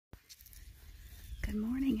Good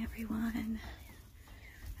morning, everyone.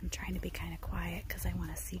 I'm trying to be kind of quiet because I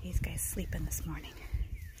want to see these guys sleeping this morning.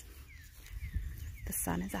 The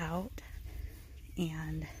sun is out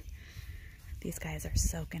and these guys are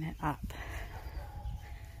soaking it up.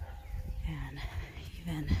 And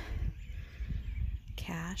even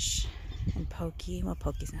Cash and Pokey, well,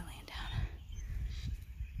 Pokey's not laying down.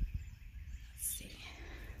 Let's see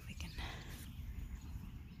if we can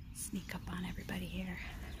sneak up on everybody here.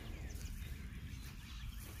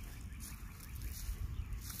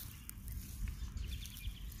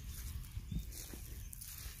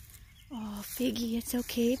 Oh, Figgy, it's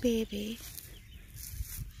okay, baby.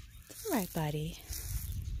 It's all right, buddy.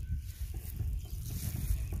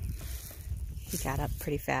 He got up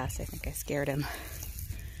pretty fast. I think I scared him.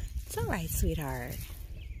 It's all right, sweetheart.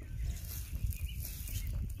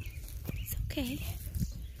 It's okay.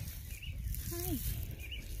 Hi.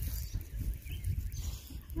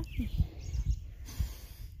 Hi.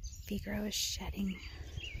 Figaro is shedding.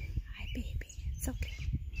 Hi, baby. It's okay.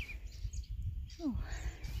 Oh.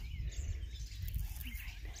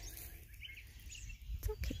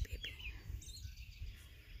 Okay, baby.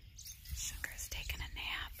 Sugar's taking a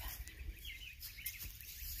nap.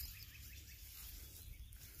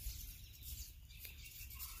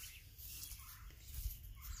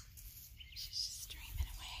 She's just dreaming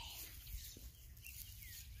away.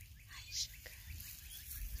 Hi, Sugar.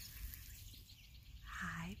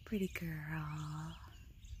 Hi, pretty girl.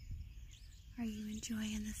 Are you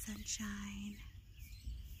enjoying the sunshine?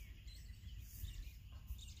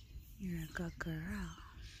 You're a good girl.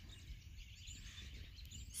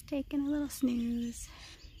 Just taking a little snooze.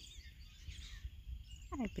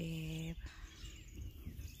 Hi, babe.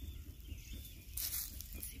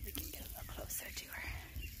 Let's see if we can get a little closer to her.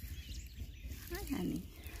 Hi, honey.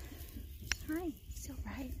 Hi. It's all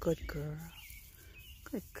right. Good girl.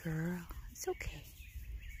 Good girl. It's okay.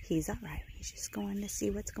 He's all right. He's just going to see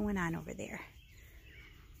what's going on over there.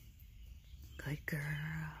 Good girl.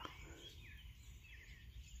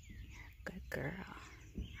 Good girl.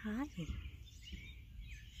 Hi.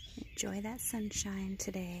 Enjoy that sunshine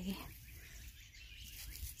today.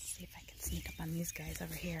 Let's see if I can sneak up on these guys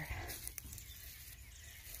over here.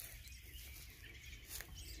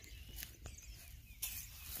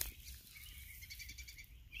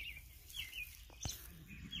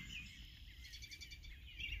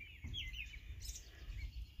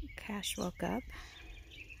 Cash woke up.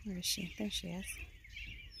 Where is she? There she is.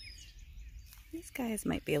 These guys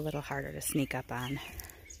might be a little harder to sneak up on.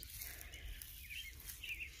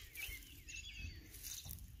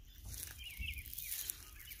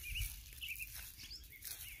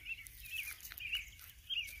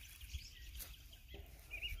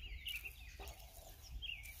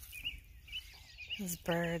 Those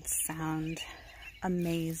birds sound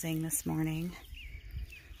amazing this morning.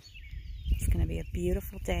 It's going to be a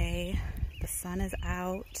beautiful day. The sun is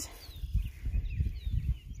out.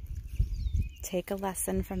 Take a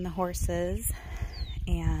lesson from the horses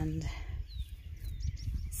and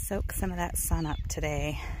soak some of that sun up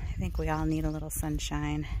today. I think we all need a little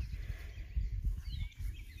sunshine.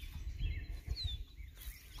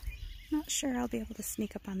 Not sure I'll be able to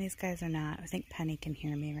sneak up on these guys or not. I think Penny can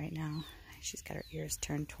hear me right now. She's got her ears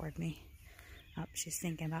turned toward me. Oh, she's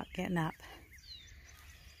thinking about getting up.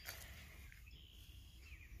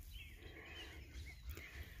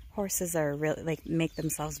 Horses are really, like, make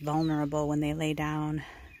themselves vulnerable when they lay down,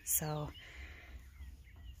 so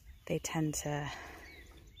they tend to...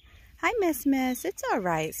 Hi, Miss. It's all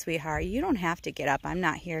right, sweetheart. You don't have to get up. I'm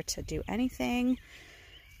not here to do anything,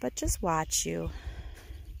 but just watch you.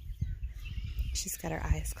 She's got her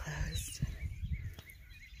eyes closed.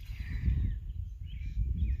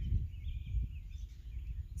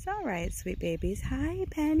 It's all right, sweet babies. Hi,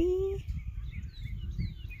 Penny.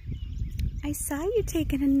 I saw you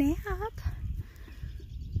taking a nap.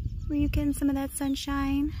 Were you getting some of that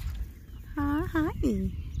sunshine? Huh? Hi.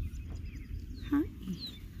 Hi.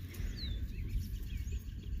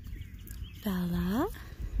 Bella?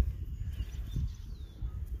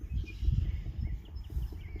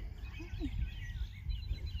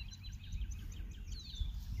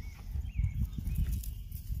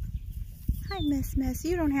 Hi, Miss.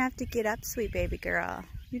 You don't have to get up, sweet baby girl.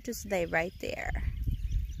 You just lay right there.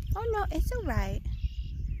 Oh no, it's all right.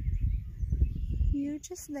 You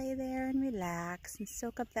just lay there and relax and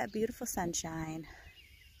soak up that beautiful sunshine.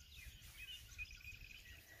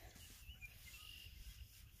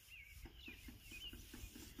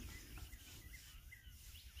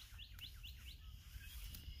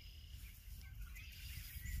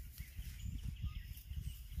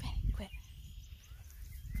 Penny, quit.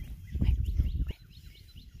 Quit.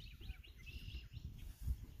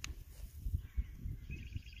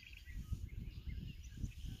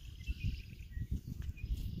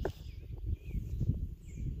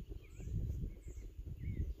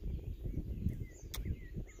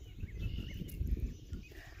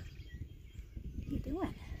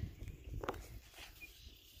 doing?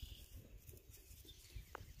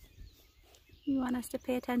 You want us to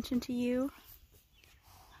pay attention to you?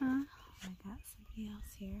 Huh? I got somebody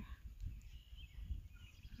else here.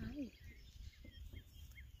 Hi.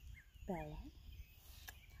 Bella.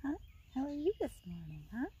 Huh? How are you this morning,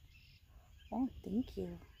 huh? Oh, thank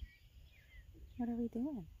you. What are we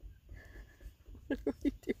doing? What are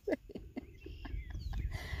we doing?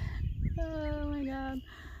 Oh my God.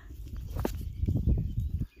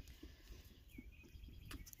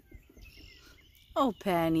 Oh,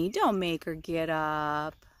 Penny, don't make her get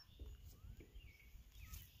up.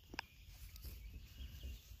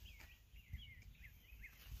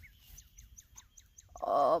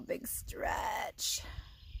 Oh, big stretch.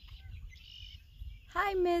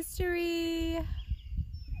 Hi, Mystery.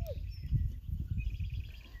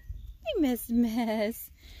 Hi, Miss.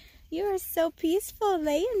 You are so peaceful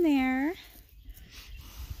laying there.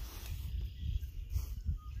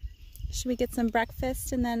 Should we get some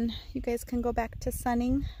breakfast and then you guys can go back to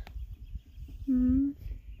sunning?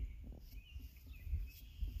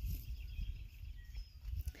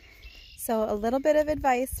 So a little bit of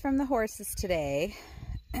advice from the horses today.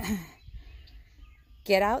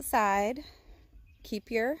 Get outside,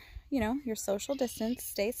 keep your social distance,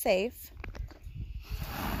 stay safe.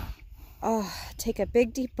 Oh, take a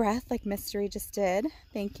big deep breath like Mystery just did.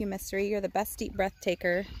 Thank you, Mystery. You're the best deep breath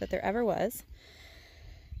taker that there ever was.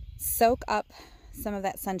 Soak up some of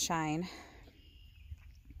that sunshine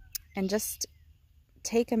and just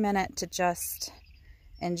take a minute to just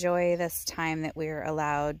enjoy this time that we're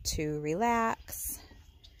allowed to relax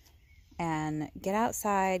and get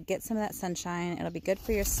outside, get some of that sunshine. It'll be good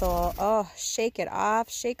for your soul. Oh, shake it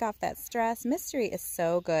off. Shake off that stress. Mystery is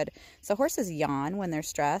so good. So horses yawn when they're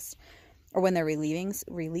stressed or when they're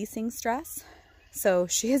releasing stress. So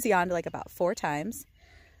she has yawned like about 4 times.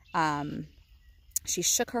 She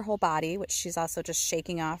shook her whole body, which she's also just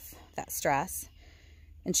shaking off that stress.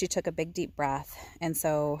 And she took a big deep breath. And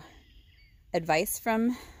so advice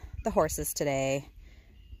from the horses today: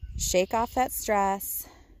 shake off that stress,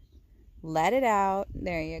 let it out.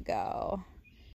 There you go.